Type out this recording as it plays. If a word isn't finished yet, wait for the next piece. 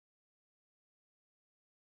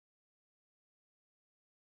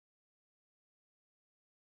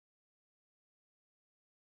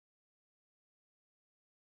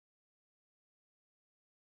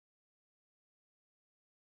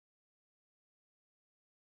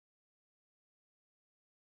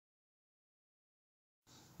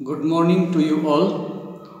Good morning to you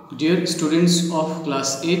all, dear students of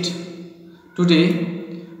class 8.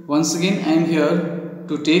 Today, once again I am here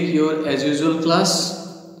to take your as usual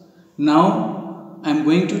class. Now, I am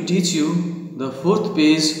going to teach you the fourth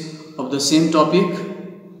page of the same topic.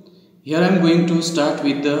 Here I am going to start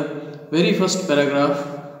with the very first paragraph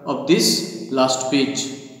of this last page.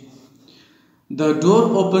 The door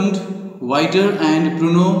opened wider and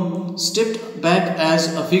Bruno stepped back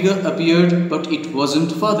as a figure appeared, but it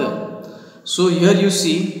wasn't father. So here you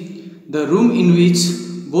see the room in which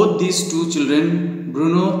both these two children,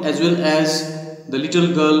 Bruno as well as the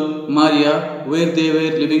little girl Maria, where they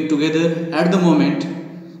were living together at the moment.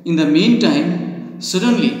 In the meantime,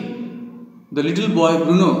 suddenly the little boy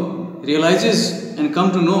Bruno realizes and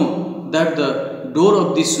come to know that the door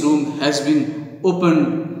of this room has been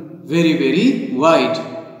opened very wide.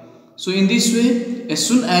 So in this way, as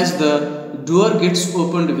soon as the door gets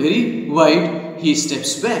opened very wide, he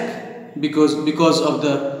steps back because of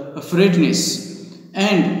the afraidness,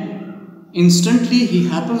 and instantly he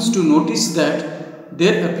happens to notice that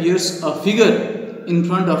there appears a figure in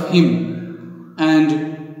front of him,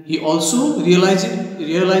 and he also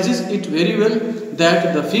realizes it very well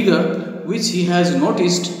that the figure which he has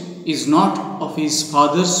noticed is not of his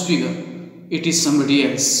father's figure, it is somebody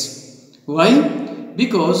else. Why?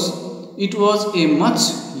 Because it was a much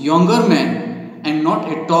younger man and not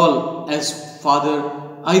at all as father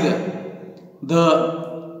either.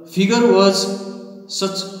 The figure was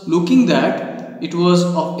such looking that it was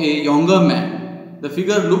of a younger man. The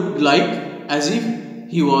figure looked like as if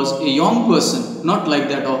he was a young person, not like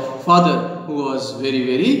that of father who was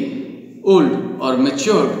very old or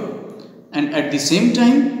matured. And at the same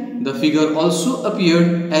time, the figure also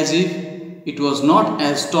appeared as if it was not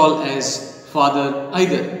as tall as father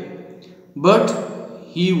either, but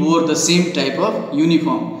he wore the same type of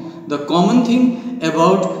uniform. The common thing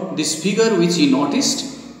about this figure which he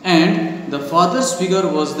noticed and the father's figure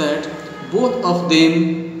was that both of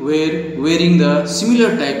them were wearing the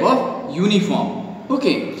similar type of uniform.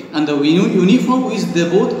 Okay, and the uniform which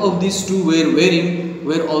both of these two were wearing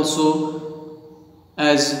were also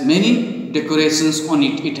as many decorations on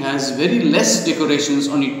it. It has very less decorations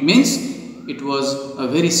on it, means it was a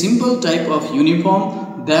very simple type of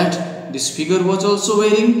uniform that this figure was also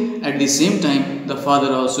wearing. At the same time, the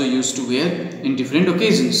father also used to wear in different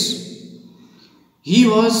occasions. He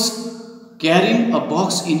was carrying a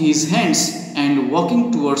box in his hands and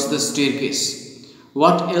walking towards the staircase.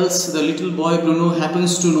 What else the little boy Bruno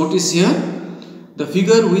happens to notice here? The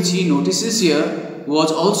figure which he notices here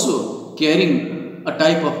was also carrying a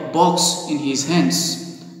type of box in his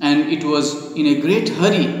hands, and it was in a great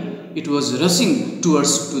hurry. It was rushing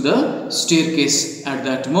towards to the staircase at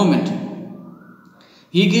that moment.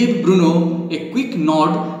 He gave Bruno a quick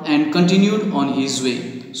nod and continued on his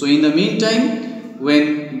way. So in the meantime,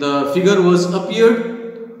 when the figure was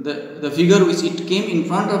appeared, the figure which it came in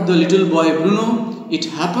front of the little boy Bruno, it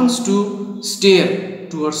happens to stare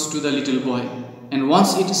towards to the little boy. And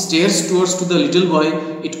once it stares towards to the little boy,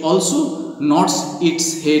 it also nods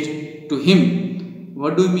its head to him.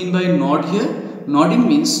 What do you mean by nod here? Nodding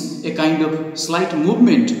means a kind of slight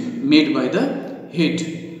movement made by the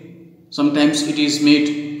head. Sometimes it is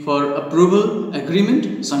made for approval,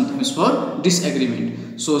 agreement, sometimes for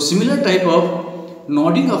disagreement. So similar type of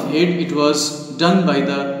nodding of head it was done by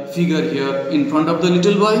the figure here in front of the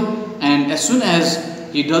little boy, and as soon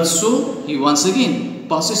as he does so, he once again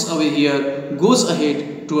passes away here, goes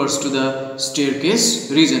ahead towards to the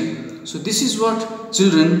staircase region. So this is what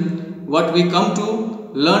children, what we come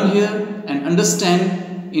to learn here and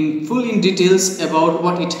understand in details about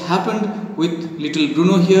what it happened with little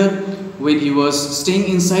Bruno here when he was staying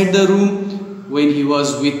inside the room, when he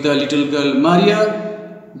was with the little girl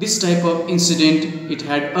Maria. This type of incident it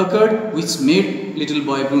had occurred which made little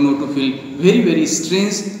boy Bruno to feel very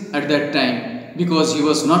strange at that time, because he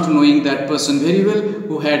was not knowing that person very well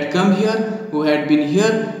who had come here, who had been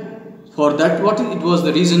here. For that, what it was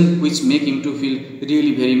the reason which made him to feel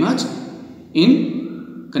really very much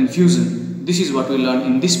in confusion. This is what we learn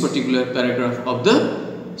in this particular paragraph of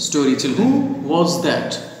the story, children. Who was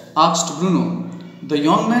that? Asked Bruno. The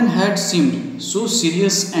young man had seemed so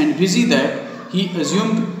serious and busy that he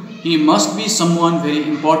assumed he must be someone very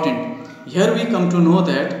important. Here we come to know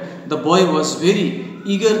that the boy was very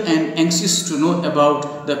eager and anxious to know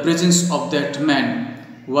about the presence of that man.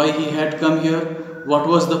 Why he had come here? What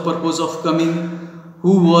was the purpose of coming?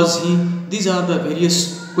 Who was he? These are the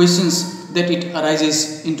various questions that it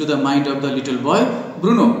arises into the mind of the little boy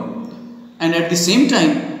Bruno. And at the same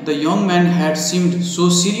time, the young man had seemed so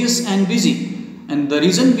serious and busy, and the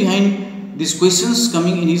reason behind these questions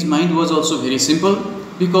coming in his mind was also very simple.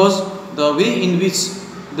 because the way in which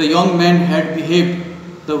the young man had behaved,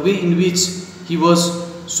 the way in which he was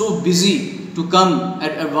so busy to come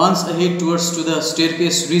and advance ahead towards to the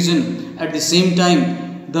staircase region. At the same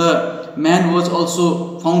time, the man was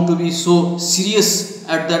also found to be so serious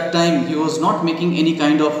at that time. He was not making any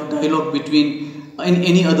kind of dialogue between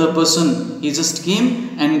any other person. He just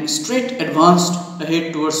came and straight advanced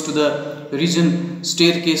ahead towards to the region,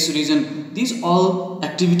 staircase region. These all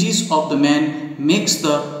activities of the man makes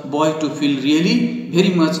the boy to feel really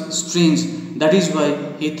very much strange. That is why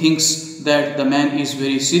he thinks that the man is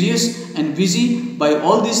very serious and busy. By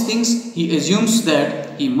all these things, he assumes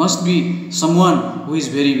that he must be someone who is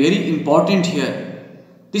very, very important here.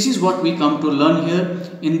 This is what we come to learn here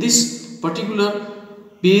in this particular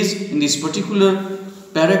page, in this particular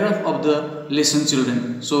paragraph of the lesson,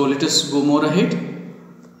 children. So let us go more ahead.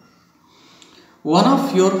 One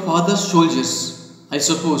of your father's soldiers, I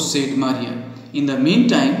suppose, said Maria. In the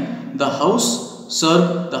meantime, the house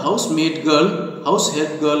servant, the housemaid girl,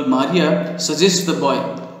 househelp girl Maria suggests the boy.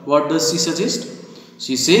 What does she suggest?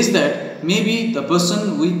 She says that maybe the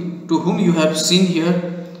person to whom you have seen here,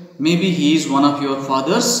 maybe he is one of your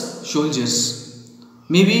father's soldiers.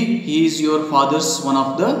 Maybe he is your father's one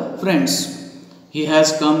of the friends. He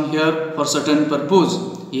has come here for certain purpose.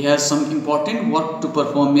 He has some important work to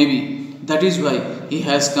perform maybe. That is why he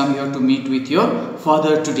has come here to meet with your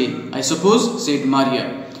father today, I suppose, said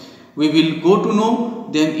Maria. We will go to know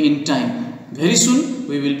them in time. Very soon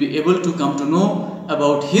we will be able to come to know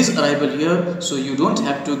about his arrival here, so you don't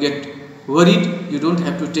have to get worried, you don't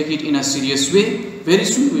have to take it in a serious way. Very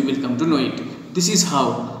soon we will come to know it. This is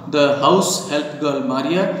how the house help girl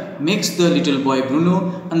Maria makes the little boy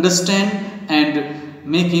Bruno understand and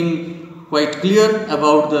make him quite clear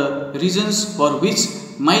about the reasons for which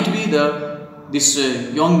might be this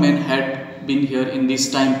young man had been here in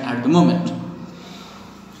this time at the moment.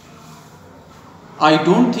 I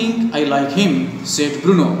don't think I like him, said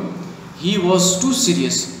Bruno. He was too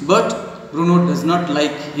serious, but Bruno does not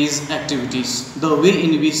like his activities, the way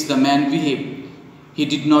in which the man behaved. He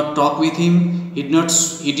did not talk with him, he did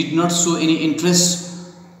not show any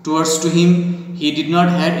interest towards to him, he did not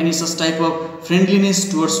have any such type of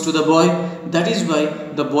friendliness towards to the boy. That is why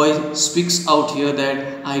the boy speaks out here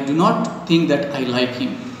that I do not think that I like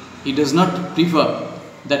him. He does not prefer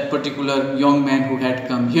that particular young man who had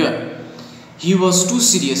come here. He was too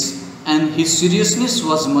serious, and his seriousness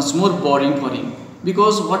was much more boring for him.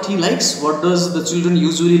 Because what he likes, what does the children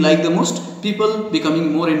usually like the most? People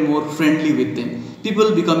becoming more and more friendly with them.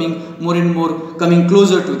 People becoming more and more coming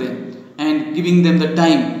closer to them and giving them the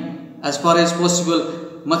time. As far as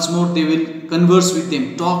possible, much more they will converse with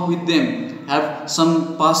them, talk with them, have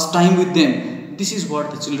some past time with them. This is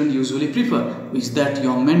what the children usually prefer, which that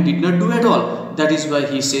young man did not do at all. That is why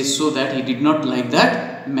he says so that he did not like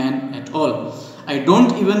that man at all. I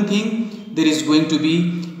don't even think there is going to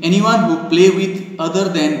be anyone who play with other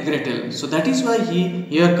than Gretel. So that is why he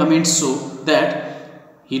here comments so that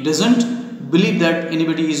he doesn't believe that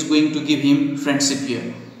anybody is going to give him friendship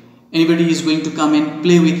here. Anybody is going to come and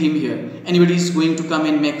play with him here. Anybody is going to come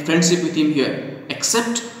and make friendship with him here,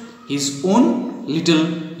 except his own little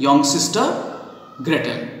young sister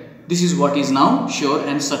Gretel. This is what is now sure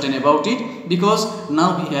and certain about it, because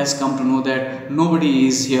now he has come to know that nobody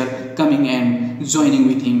is here coming and joining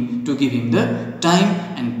with him to give him the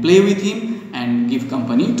time and play with him and give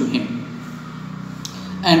company to him.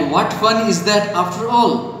 And what fun is that after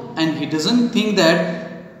all? And he doesn't think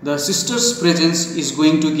that the sister's presence is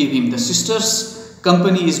going to give him, the sister's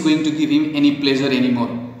company is going to give him any pleasure anymore.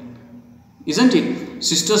 Isn't it?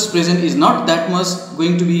 Sister's presence is not that much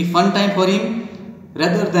going to be fun time for him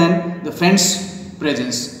rather than the friend's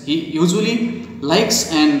presence. He usually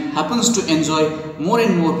likes and happens to enjoy more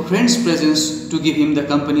and more friends' presence to give him the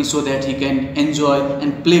company so that he can enjoy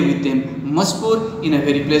and play with them much more in a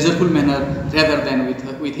very pleasurable manner rather than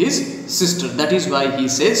with his sister. That is why he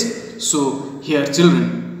says so here,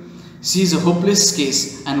 children. She is a hopeless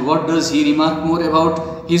case. And what does he remark more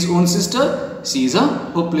about his own sister? She is a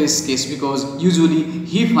hopeless case because usually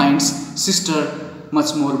he finds sister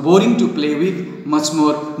much more boring to play with, much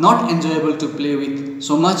more not enjoyable to play with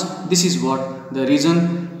so much. This is what the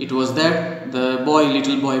reason it was that the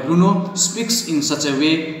little boy Bruno speaks in such a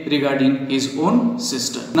way regarding his own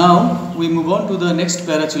sister. Now we move on to the next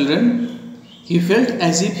para, children. He felt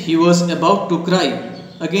as if he was about to cry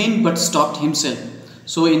again but stopped himself.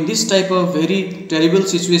 So in this type of very terrible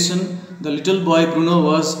situation, the little boy Bruno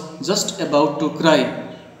was just about to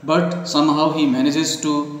cry, but somehow he manages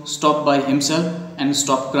to stop by himself and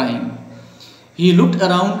stop crying. He looked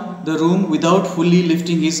around the room without fully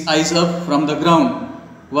lifting his eyes up from the ground.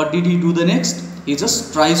 What did he do the next? He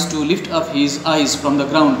just tries to lift up his eyes from the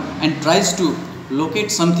ground and tries to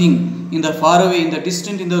locate something in the far away, in the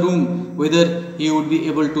distant in the room, whether he would be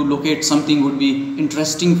able to locate something would be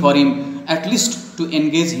interesting for him, at least to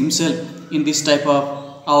engage himself in this type of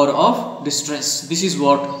hour of distress. This is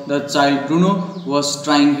what the child Bruno was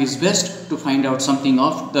trying his best to find out something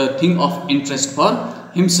of the thing of interest for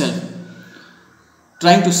himself,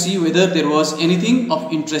 trying to see whether there was anything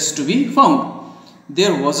of interest to be found.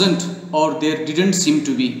 There wasn't, or there didn't seem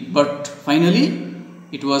to be, but finally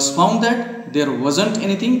it was found that there wasn't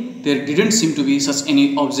anything, there didn't seem to be such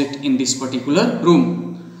any object in this particular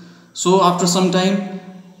room. So after some time,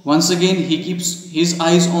 once again he keeps his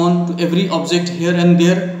eyes on to every object here and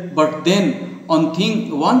there, but then one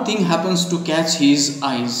thing happens to catch his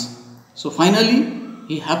eyes. So finally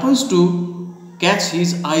he happens to catch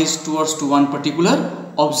his eyes towards to one particular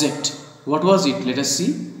object. What was it? Let us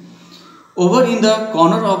see. Over in the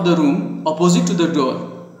corner of the room, opposite to the door,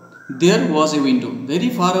 there was a window. Very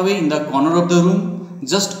far away in the corner of the room,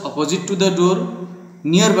 just opposite to the door,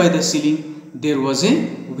 nearby the ceiling, there was a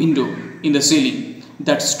window in the ceiling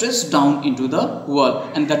that stretched down into the wall,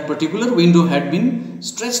 and that particular window had been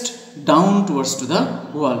stretched down towards to the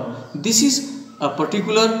wall. This is a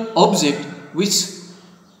particular object which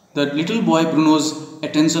the little boy Bruno's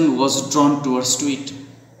attention was drawn towards to it.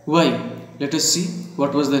 Why? Let us see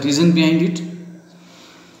what was the reason behind it.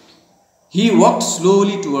 He walked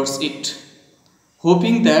slowly towards it,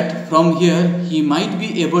 hoping that from here he might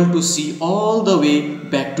be able to see all the way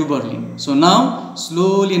back to Berlin. So now,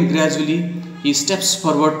 slowly and gradually, he steps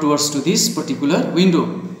forward towards to this particular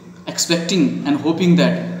window, expecting and hoping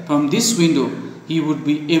that from this window he would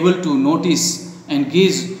be able to notice and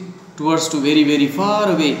gaze towards to very, very far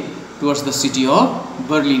away towards the city of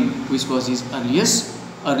Berlin, which was his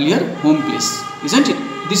earlier home place, isn't it?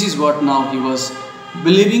 This is what now he was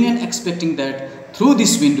believing and expecting, that through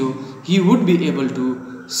this window he would be able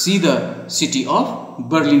to see the city of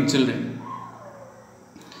Berlin, children.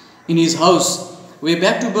 In his house, way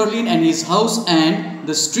back to Berlin, and his house and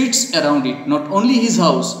the streets around it, not only his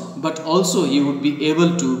house, but also he would be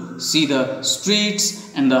able to see the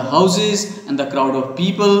streets and the houses and the crowd of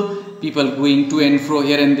people going to and fro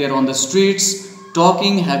here and there on the streets,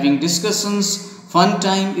 talking, having discussions, fun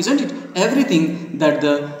time, isn't it? Everything that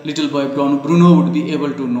the little boy Bruno would be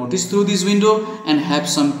able to notice through this window and have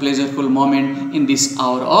some pleasurable moment in this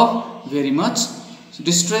hour of very much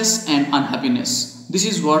distress and unhappiness. This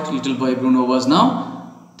is what little boy Bruno was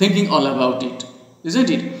now thinking all about it, isn't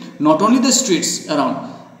it? Not only the streets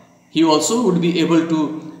around, he also would be able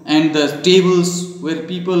to, and the tables where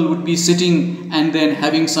people would be sitting and then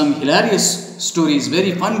having some hilarious stories,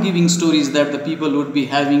 very fun-giving stories that the people would be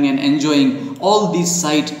having and enjoying, all these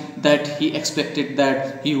sight that he expected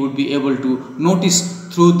that he would be able to notice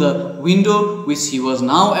through the window, which he was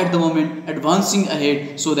now at the moment advancing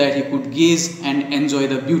ahead so that he could gaze and enjoy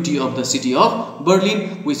the beauty of the city of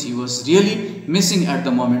Berlin, which he was really missing at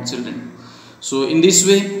the moment, children. So in this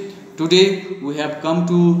way, today we have come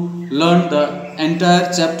to learn the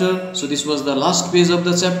entire chapter. So this was the last page of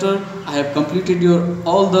the chapter. I have completed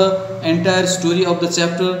all the entire story of the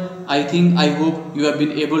chapter. I hope you have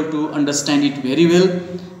been able to understand it very well.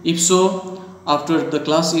 If so, after the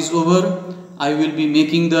class is over, I will be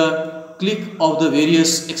making the click of the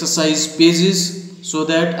various exercise pages so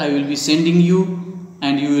that I will be sending you,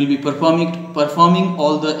 and you will be performing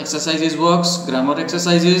all the exercises works, grammar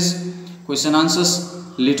exercises, question answers.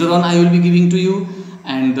 Later on I will be giving to you,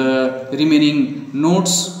 and the remaining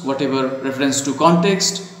notes, whatever reference to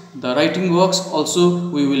context, the writing works also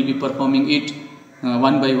we will be performing it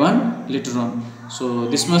one by one later on. So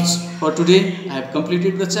this much for today. I have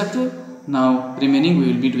completed the chapter. Now remaining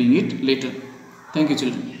we will be doing it later. Thank you,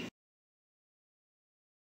 children.